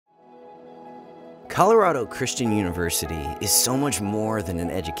Colorado Christian University is so much more than an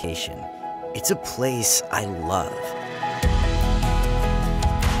education. It's a place I love.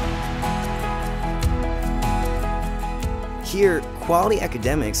 Here, quality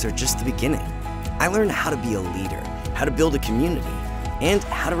academics are just the beginning. I learned how to be a leader, how to build a community, and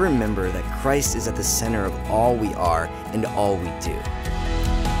how to remember that Christ is at the center of all we are and all we do.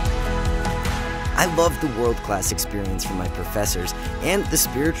 I love the world-class experience from my professors and the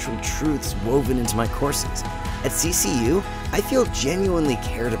spiritual truths woven into my courses. At CCU, I feel genuinely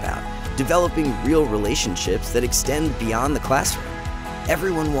cared about, developing real relationships that extend beyond the classroom.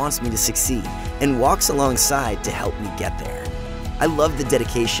 Everyone wants me to succeed and walks alongside to help me get there. I love the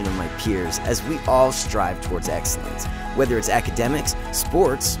dedication of my peers as we all strive towards excellence. Whether it's academics,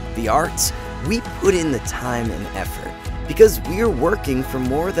 sports, the arts, we put in the time and effort because we are working for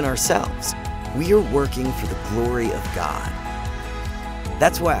more than ourselves. We are working for the glory of God.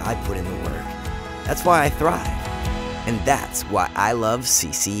 That's why I put in the work. That's why I thrive. And that's why I love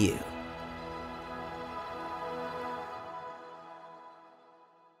CCU.